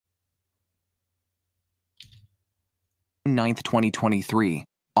9th, 2023,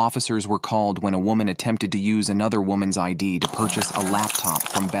 officers were called when a woman attempted to use another woman's ID to purchase a laptop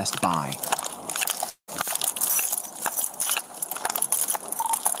from Best Buy.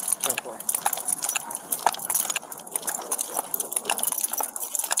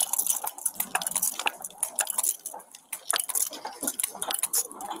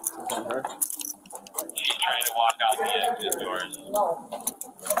 She's trying to walk out the exit doors.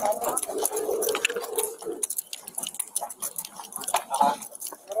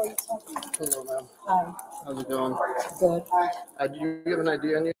 Hello, ma'am. Hi. How's it going? Good. Do you have an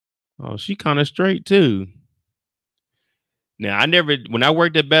idea on you? Oh, she kind of straight too. Now, when I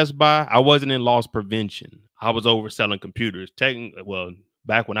worked at Best Buy, I wasn't in loss prevention. I was overselling computers. Well,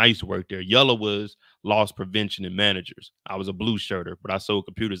 back when I used to work there, yellow was loss prevention and managers. I was a blue shirter, but I sold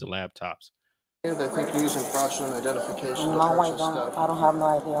computers and laptops. I think you're using fraudulent identification. No, I don't. Stuff. I don't have no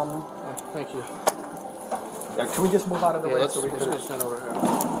idea on me. Oh, thank you. Yeah, can we just move out of the way? Let's send over here.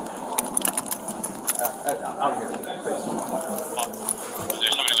 Out here. Is there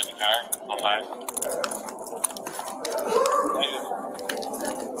somebody with the car on live?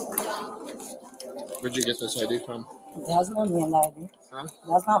 Where'd you get this ID from? That's not me in the ID. Huh?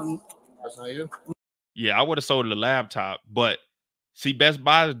 That's not me. That's not you? Yeah, I would have sold the laptop, but see, Best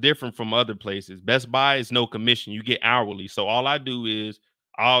Buy is different from other places. Best Buy is no commission. You get hourly. So all I do is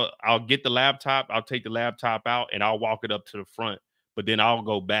I'll get the laptop, I'll take the laptop out, and I'll walk it up to the front. But then I'll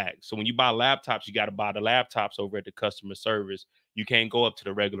go back. So when you buy laptops, you got to buy the laptops over at the customer service. You can't go up to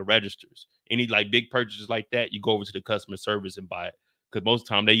the regular registers. Any like big purchases like that, you go over to the customer service and buy it. Because most of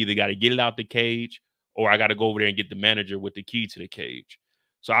the time they either got to get it out the cage or I got to go over there and get the manager with the key to the cage.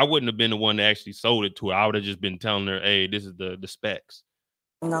 So I wouldn't have been the one that actually sold it to her. I would have just been telling her, hey, this is the specs.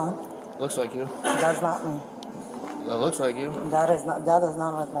 No. Looks like you. That's not me. That looks like you. That does not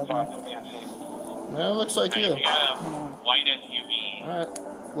look like me. Yeah, it looks like you. White SUV. All right.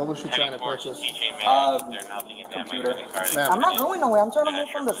 What was she trying to purchase? Computer. I'm not going nowhere. I'm trying to move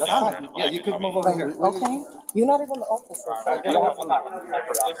from the side. Yeah, you could move over here. Okay. You're not even the officer. So get away from me.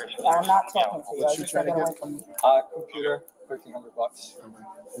 I'm not talking to you. What's she You trying to get away get? from me. Computer,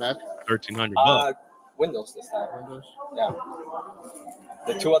 $1,300. Mac? $1,300. Windows this time. Windows? Yeah.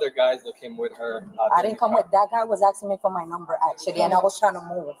 The two other guys that came with her. I didn't come with that guy. Was asking me for my number actually, and I was trying to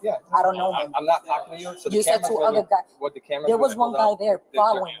move. Yeah. I don't know him. I'm not talking to you. So You said two other guys. What the camera? There was one guy there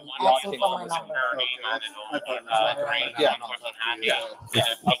following me, asking for my number. Yeah.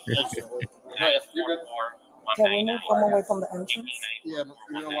 You're good. Can we move from away from the entrance? Yeah,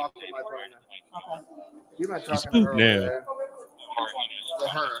 you're gonna walk with my partner. Okay. You might She's talk to her spooked over now. there.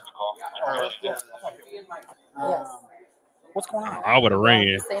 Yes. What's going on? I would have ran.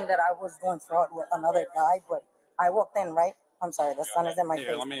 He's saying that I was doing fraud with another guy, but I walked in, right? I'm sorry, the sun is in my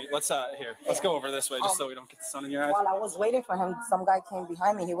face. Let's go over this way just so we don't get the sun in your eyes. While I was waiting for him, some guy came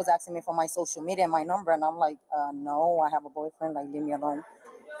behind me. He was asking me for my social media and my number, and I'm like, no, I have a boyfriend. Like, leave me alone.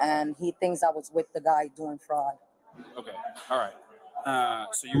 And he thinks I was with the guy doing fraud. Okay, all right.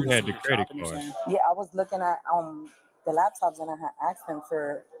 So you had the credit card? Yeah, I was looking at the laptops, and I had asked him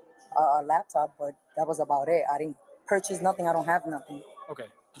for a laptop, but that was about it. I didn't purchase nothing. I don't have nothing. Okay.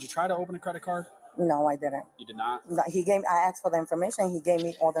 Did you try to open a credit card? No, I didn't. You did not? No, I asked for the information. He gave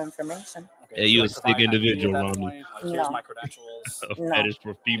me all the information. Okay. Yeah, you a sick individual, Romney. Here's my credentials. That is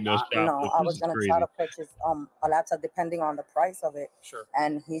for female shop. No, I was gonna try to purchase a laptop depending on the price of it. Sure.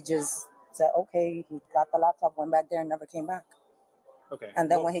 And he just said, okay, he got the laptop, went back there, and never came back. Okay.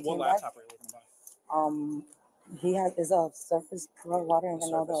 And then when he came back, laptop are you looking to buy? he is a Surface Pro water and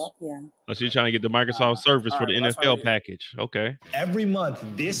another, yeah. Oh, so you're trying to get the Microsoft Surface for the NFL package. Okay. Every month,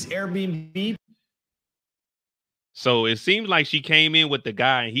 this Airbnb. So it seems like she came in with the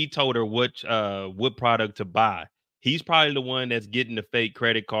guy and he told her what product to buy. He's probably the one that's getting the fake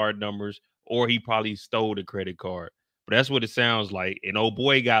credit card numbers, or he probably stole the credit card. But that's what it sounds like. And old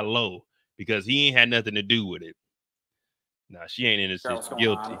boy got low because he ain't had nothing to do with it. Nah, she ain't innocent.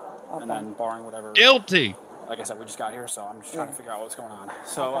 Guilty. And then barring whatever. Guilty. Like I said, we just got here, so I'm just trying to figure out what's going on.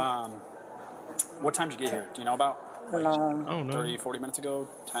 So, what time did you get here? Do you know about? Oh, no. 30, 40 minutes ago?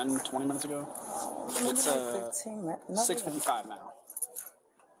 10, 20 minutes ago? It's 6:55 now.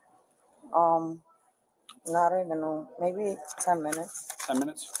 Not even know. Maybe 10 minutes. 10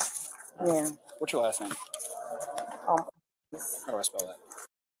 minutes? Yeah. What's your last name? How do I spell that?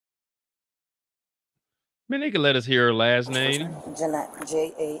 Man, they can let us hear her last name. Jeanette.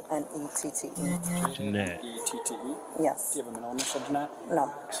 Janette. Jeanette. E-T-T-E? Yes. Do you have a middle initial, Jeanette?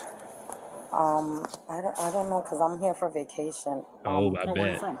 No. I don't know because I'm here for vacation. Oh, I Where are you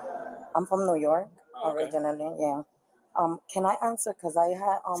bet. from? I'm from New York Okay. originally. Yeah. Can I answer? Because I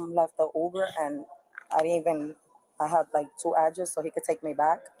had left the Uber and I I had like 2 addresses so he could take me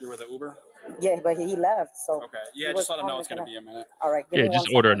back. You were the Uber? Yeah, but he left. So Okay. Yeah, just let him know it's going to be a minute. all right. Give Yeah, me just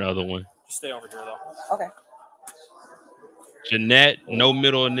 1 order second. another one. Just stay over here, though. Okay. Jeanette, no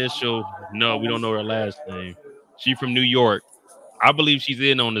middle initial. No, we don't know her last name. She from New York. I believe she's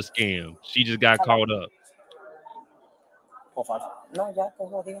in on the scam. She just got Hello? caught up. Pull 5. No, ya te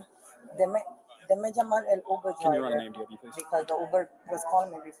jodí. Deme llamar el Uber Can you run driver an AMDB, please? because the Uber was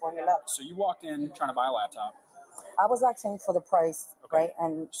calling me before he left. So you walked in trying to buy a laptop. I was asking for the price, Okay. right?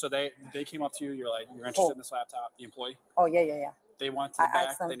 And So they came up to you. You're like, you're interested in this laptop? The employee? oh yeah. They went to the I back.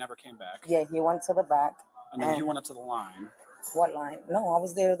 asked them- They never came back. Yeah, he went to the back. And then you went up to the line. What line? No, I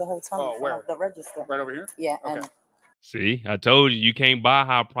was there the whole time. Oh, in front where? of the register. Right over here? Yeah, Okay. and See, I told you can't buy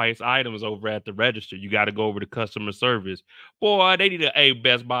high price items over at the register. You got to go over to customer service. Boy, they need a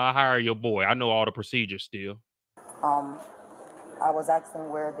Best Buy, hire your boy. I know all the procedures still. I was asking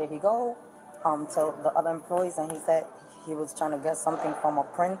where did he go to the other employees, and he said he was trying to get something from a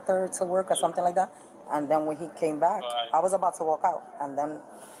printer to work or something like that. And then when he came back, I was about to walk out, and then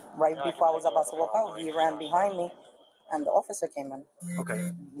right before I was about to walk out, he ran behind me, and the officer came in.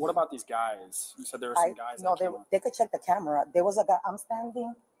 Okay. What about these guys? You said there were some guys. No, that came up. they could check the camera. There was a guy. I'm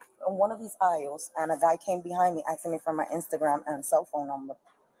standing on one of these aisles, and a guy came behind me asking me for my Instagram and cell phone number.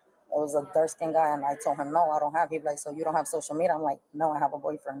 It was a dark-skinned guy, and I told him, no, I don't have. He's like, so you don't have social media? I'm like, no, I have a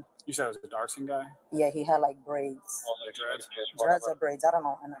boyfriend. You said it was a dark-skinned guy? Yeah, he had like braids. Like dreads? Dreads or braids, I don't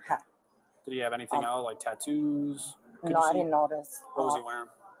know, and a hat. Did he have anything else, like tattoos? Could No, you I see? didn't notice. What was he wearing?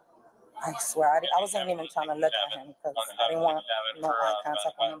 I swear, I wasn't even trying to look at him because I didn't want no eye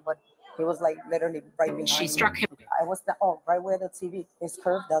contact with him, but he was like literally right behind me. She struck him. I was right where the TV is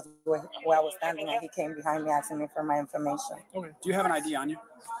curved. That's where I was standing, and he came behind me asking me for my information. Okay. Do you have an ID on you?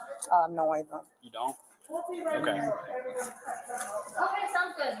 No, I don't. You don't? Okay. Okay,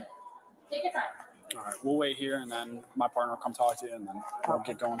 sounds good. Take your time. All right. We'll wait here, and then my partner will come talk to you, and then we'll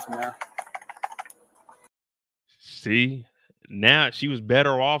get going from there. See, now she was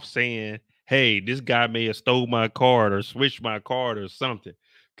better off saying, hey, this guy may have stole my card or switched my card or something.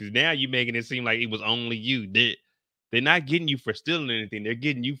 Because now you're making it seem like it was only you. They're not getting you for stealing anything. They're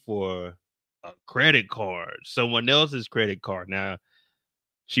getting you for a credit card, someone else's credit card. Now,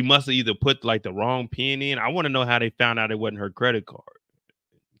 she must have either put like the wrong pin in. I want to know how they found out it wasn't her credit card.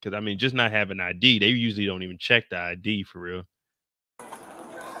 Because, I mean, just not having ID, they usually don't even check the ID for real.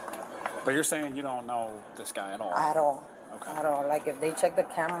 But you're saying you don't know this guy at all? At all. Okay. At all. Like, if they check the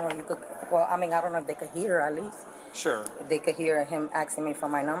camera, you could, well, I mean, I don't know if they could hear at least. Sure. If they could hear him asking me for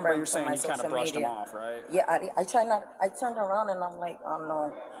my number. But you're and for saying my you kind of social brushed him media. off, right? Yeah, I turned around and I'm like, oh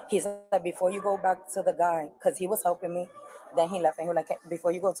no. He said, before you go back to the guy, because he was helping me, then he left and he was like,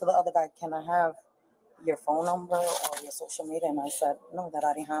 before you go to the other guy, can I have your phone number or your social media? And I said, no, that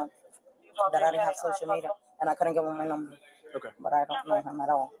I didn't have social media. And I couldn't give him my number. Okay. But I don't know him at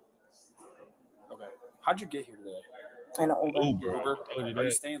all. Okay. How'd you get here today? In an Uber. Uber. Are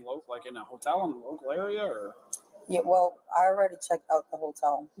you staying local, like in a hotel in the local area, or? Yeah, well, I already checked out the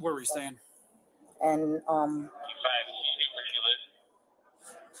hotel. Where were you staying? And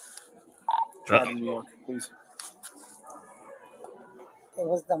Drive to New York, please. it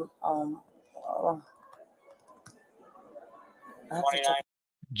was the I have to check.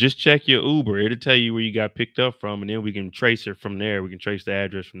 Just check your Uber. It'll tell you where you got picked up from, and then we can trace it from there. We can trace the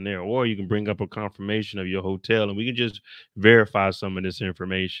address from there. Or you can bring up a confirmation of your hotel, and we can just verify some of this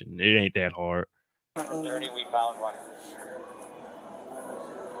information. It ain't that hard. 30, we found one.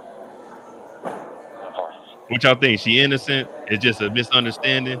 What y'all think? She innocent? It's just a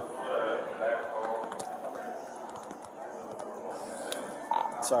misunderstanding?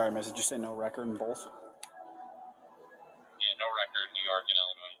 Sorry, miss. Did you say no record in both? Yeah, no record, New York and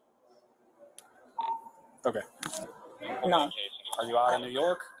Illinois. Okay. No. Are you out of New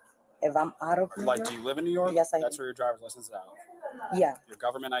York? If I'm out of New Like, York, do you live in New York? Yes, I That's do. where your driver's license is out. Yeah. Your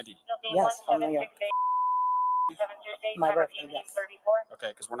government ID. Yes, from New York. My birthday, yes. Okay,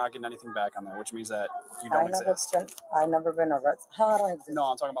 because we're not getting anything back on there, which means that you I don't never exist. I never been arrested. How I don't exist? No,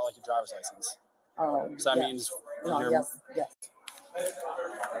 I'm talking about like your driver's license. Oh, So that yes. means No, you're. yes.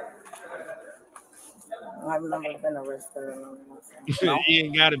 I've never been arrested. You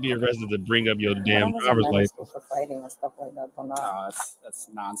ain't got to be arrested to bring up your I damn was driver's in license. school for fighting and stuff like that, but not. No, that's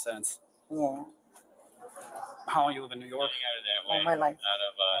nonsense. Yeah. How long you live in New York? All my life.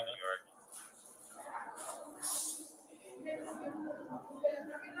 Out of New York.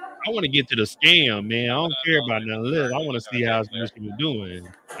 I want to get to the scam, man. I don't care about none of this. I want to see how she was doing,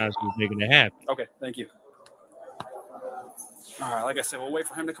 how she was making it happen. Okay, thank you. All right, like I said, we'll wait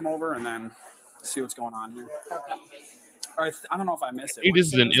for him to come over and then see what's going on here. Or I don't know if I missed I it. think this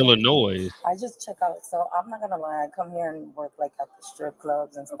is in Illinois. I just check out. So I'm not gonna lie. I come here and work like at the strip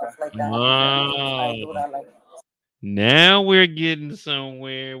clubs and stuff like that. I do that like. Now we're getting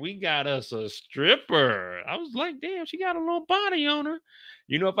somewhere. We got us a stripper. I was like, damn, she got a little body on her.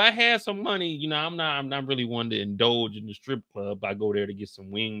 You know, if I had some money, you know, I'm not really one to indulge in the strip club. I go there to get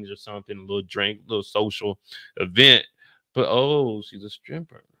some wings or something, a little drink, a little social event. But oh, she's a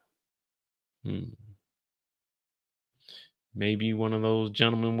stripper. Maybe one of those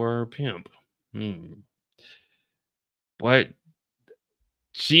gentlemen were a pimp. But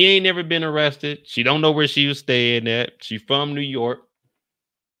she ain't never been arrested. She don't know where she was staying at. She from New York.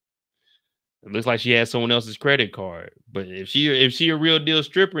 It looks like she has someone else's credit card. But if she a real deal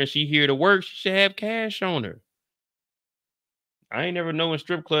stripper and she here to work, she should have cash on her. I ain't never know in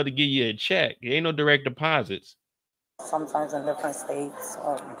strip club to give you a check. There ain't no direct deposits. Sometimes in different states,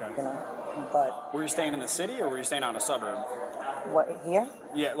 or you know, but. Were you staying in the city or were you staying out in a suburb? What, here?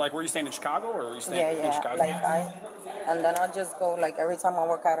 Yeah, like were you staying in Chicago or were you staying in Chicago? Like and then I just go, like every time I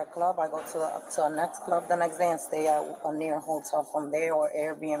work at a club, I go to a next club the next day and stay at a near hotel from there or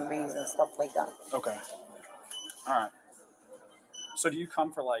Airbnbs and stuff like that. Okay. All right. So do you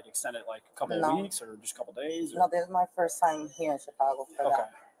come for like extended like a couple of weeks or just a couple of days? Or? No, this is my first time here in Chicago for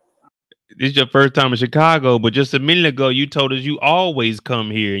that. This is your first time in Chicago, but just a minute ago you told us you always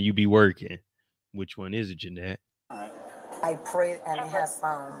come here and you be working. Which one is it, Jeanette? All right. I pray and it has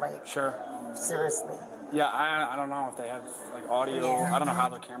sound, like seriously. Yeah, I don't know if they have like audio. Yeah. I don't know how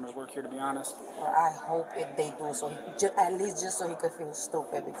the cameras work here, to be honest. I hope if they do, so at least just so he could feel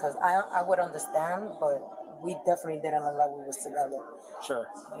stupid, because I would understand, but we definitely didn't look like we was together. Sure.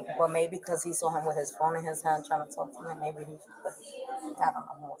 But maybe because he saw him with his phone in his hand trying to talk to me, maybe he, I don't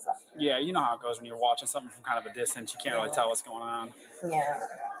know who was that. Yeah, you know how it goes when you're watching something from kind of a distance. You can't really tell what's going on. Yeah.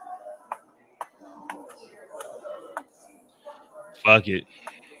 Fuck it.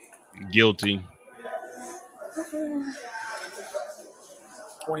 Guilty.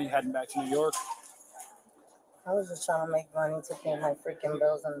 When are you heading back to New York? I was just trying to make money to pay my freaking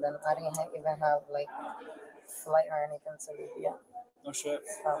bills, and then I didn't even have like flight or anything to leave yet. No shit.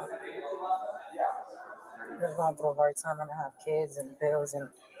 So, just going through a hard time, and I have kids and bills and.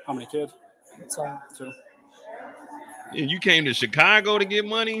 How many kids? Two. And you came to Chicago to get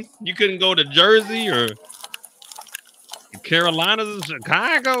money? You couldn't go to Jersey or the Carolinas or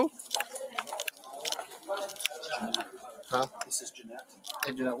Chicago? Huh? This is Jeanette.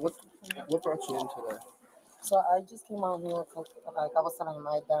 Hey, Jeanette, what brought you in today? So I just came out here, like I was telling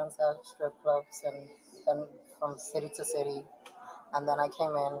my dance at strip clubs and then from city to city. And then I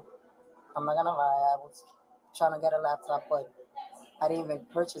came in, I'm not gonna lie, I was trying to get a laptop, but I didn't even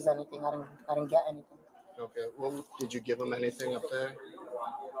purchase anything. I didn't get anything. Okay, well, did you give him anything up there?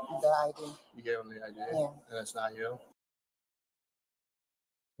 The ID. You gave him the ID? Yeah. And it's not you?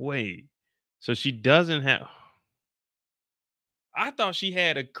 Wait, so she doesn't have... I thought she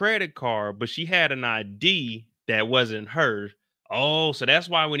had a credit card, but she had an ID that wasn't her. Oh, so that's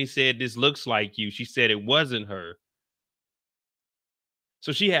why when he said this looks like you, she said it wasn't her.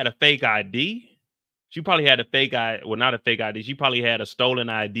 So she had a fake ID? She probably had a fake ID. Well, not a fake ID. She probably had a stolen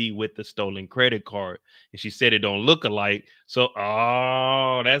ID with the stolen credit card. And she said it don't look alike. So,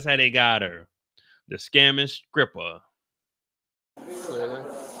 oh, that's how they got her. The scamming stripper. Clearly.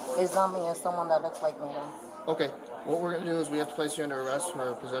 It's not me. It's someone that looks like me. Though. Okay. What we're going to do is we have to place you under arrest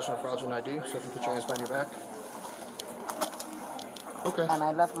for possession of fraudulent ID, so if you put your hands behind your back. Okay. And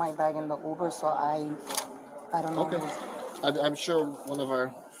I left my bag in the Uber, so I don't know. Okay. I'm sure one of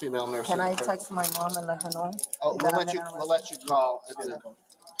our female nurses. Can I text my mom and let her know? Oh, we'll let you call at the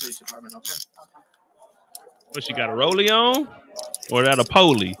police department, okay? What, she got a rollie on? Or that a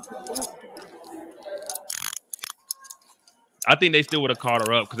poly? I think they still would have called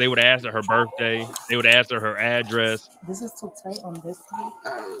her up because they would have asked her birthday. They would have asked her address. This is too tight on this side.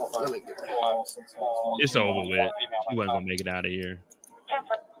 It's over with. She wasn't going to make it out of here.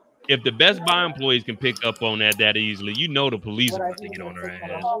 If the Best Buy employees can pick up on that easily, you know the police are going to get on her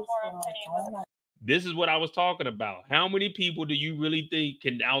ass. This is what I was talking about. How many people do you really think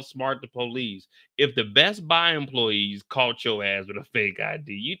can outsmart the police? If the Best Buy employees caught your ass with a fake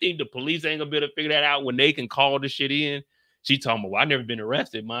ID, you think the police ain't going to be able to figure that out when they can call the shit in? She told me, well, I've never been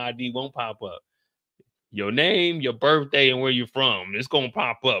arrested. My ID won't pop up. Your name, your birthday, and where you're from. It's going to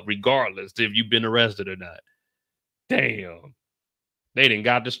pop up regardless if you've been arrested or not. Damn. They done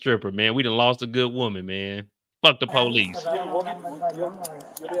got the stripper, man. We done lost a good woman, man. Fuck the police. What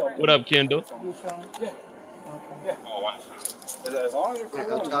up, Kendall? Yeah.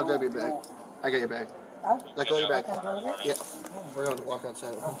 I'll grab your bag. I got your bag. Let go of your bag. Yeah. We're going to walk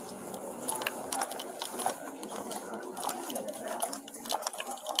outside.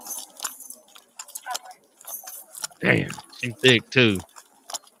 Damn, she's thick too.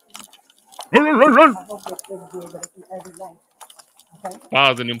 Run. If I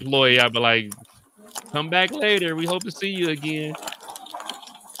was an employee, I'd be like, come back later. We hope to see you again.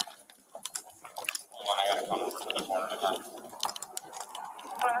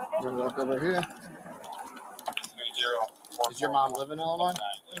 We're gonna walk over here. Does your mom live in Illinois?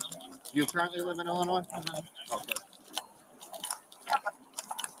 You currently live in Illinois? Okay.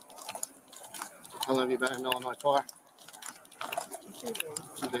 How long have you been in Illinois for? 2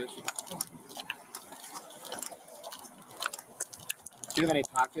 days. Do you have any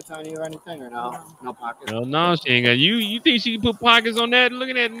pockets on you or anything, or no? No pockets. No, she ain't got you. You think she can put pockets on that? Look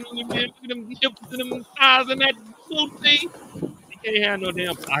at that. Look at them hips and them thighs and that little thing. She can't have no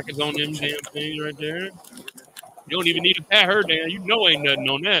damn pockets on them damn things right there. You don't even need to pat her down. You know ain't nothing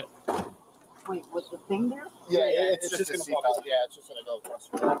on that. Wait, with the thing there? Yeah, it's just a seatbelt. Yeah, it's just gonna go across.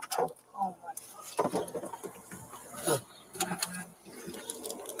 Oh my.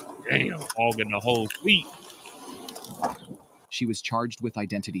 Damn, hogging the whole suite. She was charged with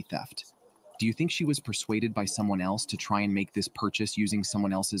identity theft. Do you think she was persuaded by someone else to try and make this purchase using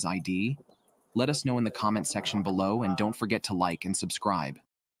someone else's ID? Let us know in the comment section below, and don't forget to like and subscribe.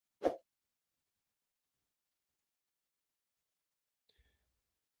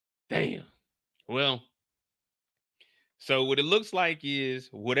 Damn. Well, so what it looks like is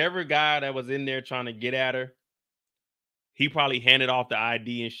whatever guy that was in there trying to get at her, he probably handed off the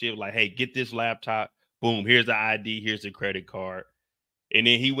ID and shit like, hey, get this laptop. Boom, here's the ID, here's the credit card. And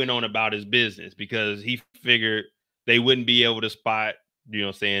then he went on about his business because he figured they wouldn't be able to spot, you know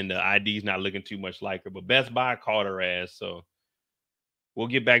what I'm saying, the ID's not looking too much like her. But Best Buy caught her ass. So we'll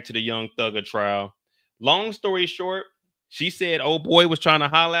get back to the Young Thugger trial. Long story short, she said, oh boy was trying to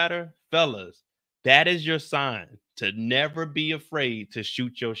holler at her. Fellas, that is your sign to never be afraid to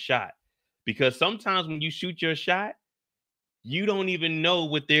shoot your shot. Because sometimes when you shoot your shot, you don't even know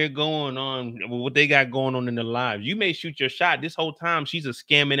what they're going on, what they got going on in their lives. You may shoot your shot. This whole time, she's a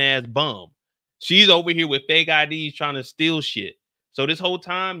scamming ass bum. She's over here with fake IDs trying to steal shit. So this whole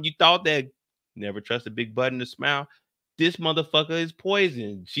time, you thought that never trust a big button to smile. This motherfucker is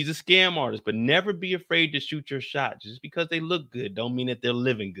poison. She's a scam artist, but never be afraid to shoot your shot. Just because they look good don't mean that they're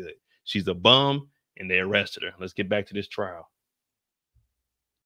living good. She's a bum, and they arrested her. Let's get back to this trial.